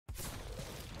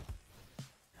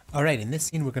Alright, in this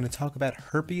scene we're going to talk about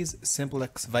Herpes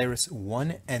Simplex Virus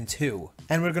 1 and 2.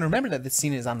 And we're going to remember that this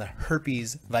scene is on the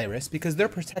herpes virus because they're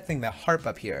protecting the harp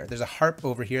up here. There's a harp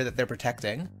over here that they're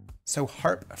protecting. So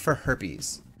harp for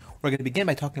herpes. We're going to begin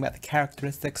by talking about the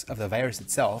characteristics of the virus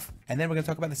itself, and then we're going to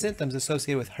talk about the symptoms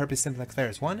associated with Herpes Simplex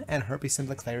Virus 1 and Herpes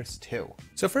Simplex Virus 2.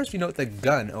 So first we note the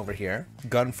gun over here,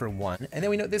 gun for 1, and then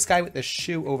we note this guy with the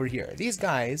shoe over here. These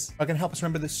guys are going to help us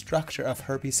remember the structure of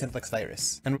Herpes Simplex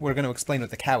Virus, and we're going to explain what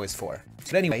the cow is for.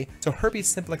 But anyway, so Herpes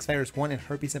Simplex Virus 1 and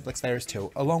Herpes Simplex Virus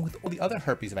 2, along with all the other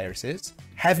herpes viruses,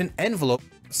 have an envelope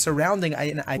surrounding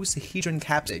an icosahedron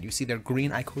capsid. You see their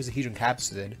green icosahedron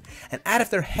capsid, and out of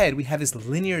their head we have this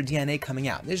linear DNA coming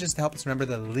out. This is just to help us remember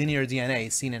the linear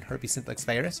DNA seen in Herpes Simplex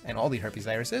Virus and all the herpes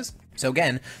viruses. So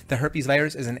again, the herpes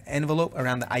virus is an envelope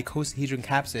around the icosahedron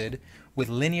capsid with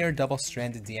linear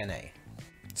double-stranded DNA.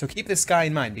 So keep this guy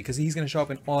in mind because he's going to show up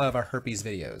in all of our herpes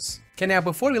videos. Okay, now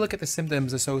before we look at the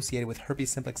symptoms associated with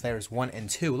Herpes Simplex Virus 1 and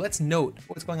 2, let's note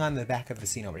what's going on in the back of the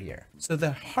scene over here. So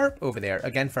the harp over there,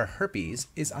 again for herpes,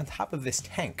 is on top of this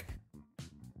tank.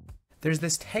 There's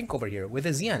this tank over here with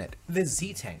a Z on it, the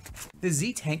Z tank. The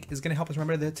Z tank is going to help us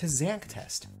remember the Tzanck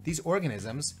test. These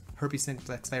organisms, Herpes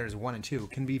Simplex Virus 1 and 2,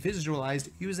 can be visualized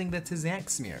using the Tzanck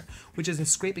smear, which is a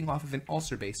scraping off of an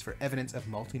ulcer base for evidence of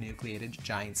multinucleated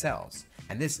giant cells.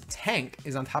 And this tank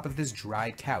is on top of this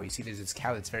dried cow. You see there's this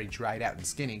cow that's very dried out and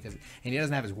skinny, and he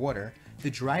doesn't have his water. The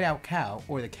dried out cow,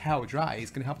 or the cow dry, is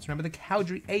going to help us remember the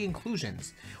cowdry A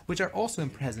inclusions, which are also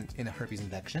present in a herpes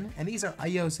infection, and these are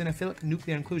eosinophilic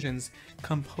nuclear inclusions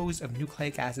composed of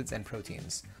nucleic acids and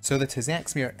proteins. So the Tzanck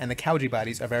smear and the cowdry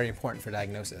bodies are very important for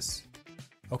diagnosis.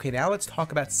 Okay, now let's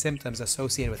talk about symptoms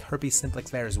associated with Herpes Simplex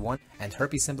Virus 1 and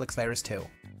Herpes Simplex Virus 2.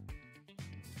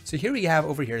 So here we have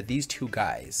over here these two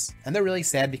guys, and they're really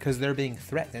sad because they're being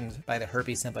threatened by the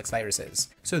Herpes Simplex viruses.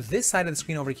 So this side of the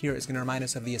screen over here is going to remind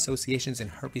us of the associations in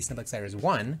Herpes Simplex Virus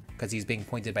 1, because he's being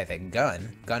pointed by the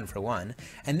gun for 1,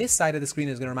 and this side of the screen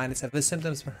is going to remind us of the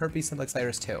symptoms for Herpes Simplex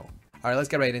Virus 2. Alright, let's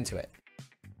get right into it.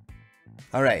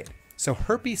 Alright, so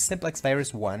Herpes Simplex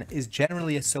Virus 1 is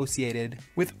generally associated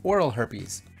with oral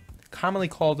herpes, commonly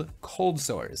called cold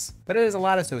sores, but it has a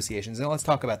lot of associations, and let's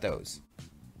talk about those.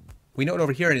 We note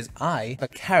over here in his eye a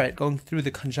carrot going through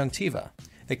the conjunctiva.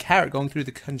 The carrot going through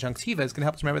the conjunctiva is going to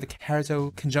help us remember the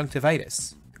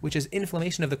keratoconjunctivitis, which is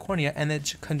inflammation of the cornea and the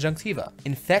conjunctiva.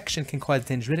 Infection can cause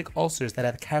dendritic ulcers that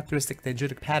have a characteristic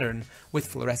dendritic pattern with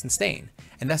fluorescent stain,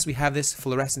 and thus we have this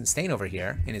fluorescent stain over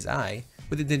here in his eye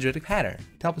with a dendritic pattern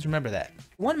to help us remember that.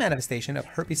 One manifestation of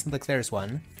Herpes Simplex Virus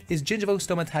 1 is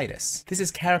Gingivostomatitis. This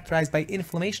is characterized by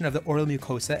inflammation of the oral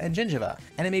mucosa and gingiva,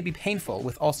 and it may be painful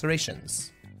with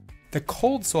ulcerations. The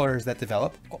cold sores that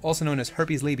develop, also known as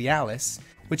herpes labialis,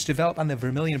 which develop on the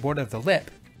vermilion border of the lip,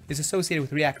 is associated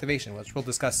with reactivation, which we'll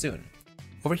discuss soon.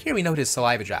 Over here we note his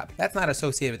saliva drop. That's not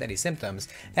associated with any symptoms,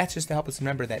 that's just to help us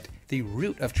remember that the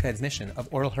route of transmission of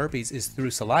oral herpes is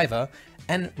through saliva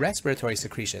and respiratory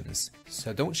secretions.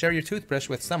 So don't share your toothbrush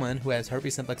with someone who has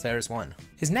Herpes Simplex Virus 1.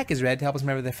 His neck is red to help us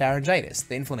remember the pharyngitis,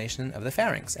 the inflammation of the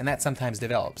pharynx, and that sometimes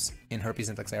develops in Herpes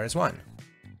Simplex Virus 1.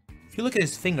 If you look at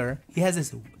his finger, he has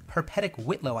this herpetic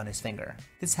whitlow on his finger.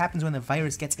 This happens when the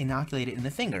virus gets inoculated in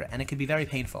the finger, and it can be very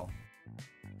painful.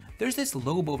 There's this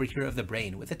lobe over here of the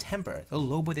brain with a temper, the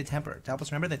lobe with a temper, to help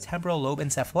us remember the temporal lobe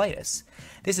encephalitis.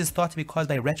 This is thought to be caused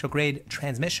by retrograde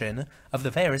transmission of the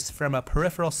virus from a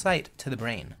peripheral site to the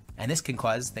brain, and this can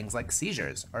cause things like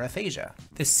seizures or aphasia.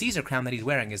 This Caesar crown that he's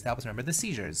wearing is to help us remember the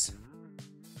seizures.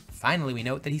 Finally, we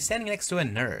note that he's standing next to a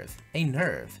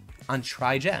nerve on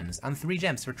trigems, on 3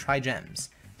 gems for trigems.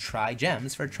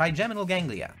 Trigems for trigeminal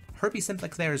ganglia. Herpes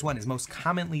Simplex Virus 1 is most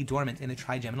commonly dormant in the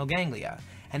trigeminal ganglia,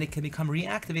 and it can become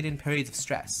reactivated in periods of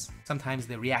stress. Sometimes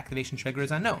the reactivation trigger is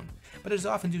unknown, but it is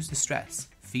often due to stress,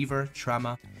 fever,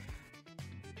 trauma.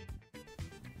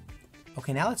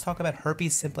 Okay, now let's talk about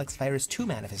Herpes Simplex Virus 2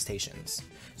 manifestations.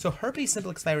 So Herpes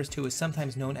Simplex Virus 2 is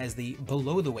sometimes known as the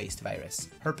below-the-waist virus,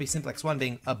 Herpes Simplex 1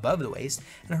 being above the waist,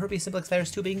 and Herpes Simplex Virus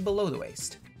 2 being below the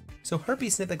waist. So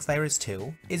Herpes Simplex Virus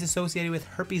 2 is associated with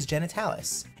herpes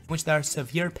genitalis, in which there are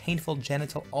severe painful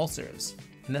genital ulcers,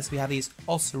 and thus we have these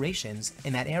ulcerations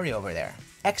in that area over there.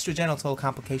 Extragenital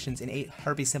complications in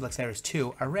Herpes Simplex Virus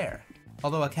 2 are rare,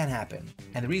 although it can happen.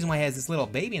 And the reason why he has this little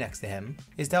baby next to him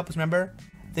is to help us remember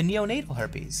the neonatal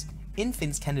herpes.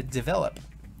 Infants tend to develop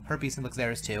Herpes Simplex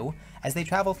Virus 2 as they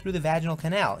travel through the vaginal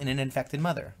canal in an infected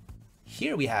mother.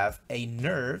 Here we have a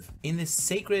nerve in this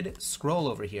sacred scroll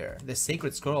over here. This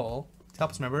sacred scroll, to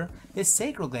help us remember, is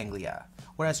sacral ganglia.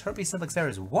 Whereas Herpes Simplex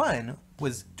Virus 1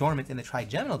 was dormant in the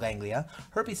trigeminal ganglia,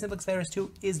 Herpes Simplex Virus 2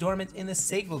 is dormant in the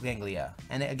sacral ganglia,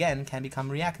 and it again can become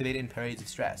reactivated in periods of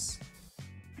stress.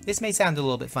 This may sound a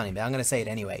little bit funny, but I'm going to say it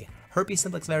anyway. Herpes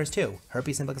simplex virus 2,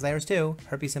 herpes simplex virus 2,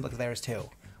 herpes simplex virus 2.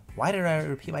 Why did I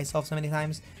repeat myself so many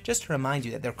times? Just to remind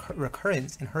you that the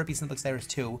recurrence in herpes simplex virus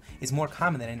 2 is more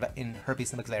common than in herpes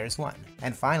simplex virus 1.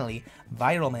 And finally,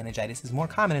 viral meningitis is more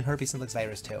common in herpes simplex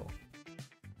virus 2.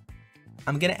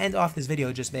 I'm going to end off this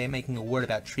video just by making a word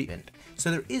about treatment. So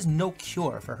there is no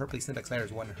cure for herpes simplex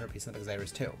virus 1 and herpes simplex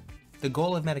virus 2. The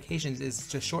goal of medications is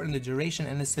to shorten the duration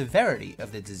and the severity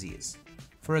of the disease.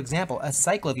 For example,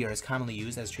 acyclovir is commonly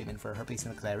used as treatment for herpes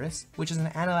simplex virus, which is an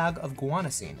analog of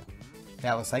guanosine.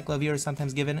 Valacyclovir is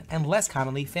sometimes given, and less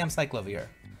commonly, famciclovir.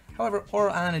 However,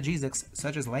 oral analgesics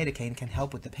such as lidocaine can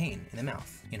help with the pain in the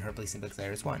mouth in herpes simplex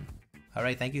virus 1.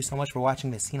 Alright, thank you so much for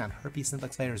watching this scene on herpes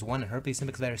simplex virus 1 and herpes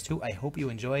simplex virus 2. I hope you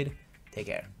enjoyed. Take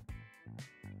care.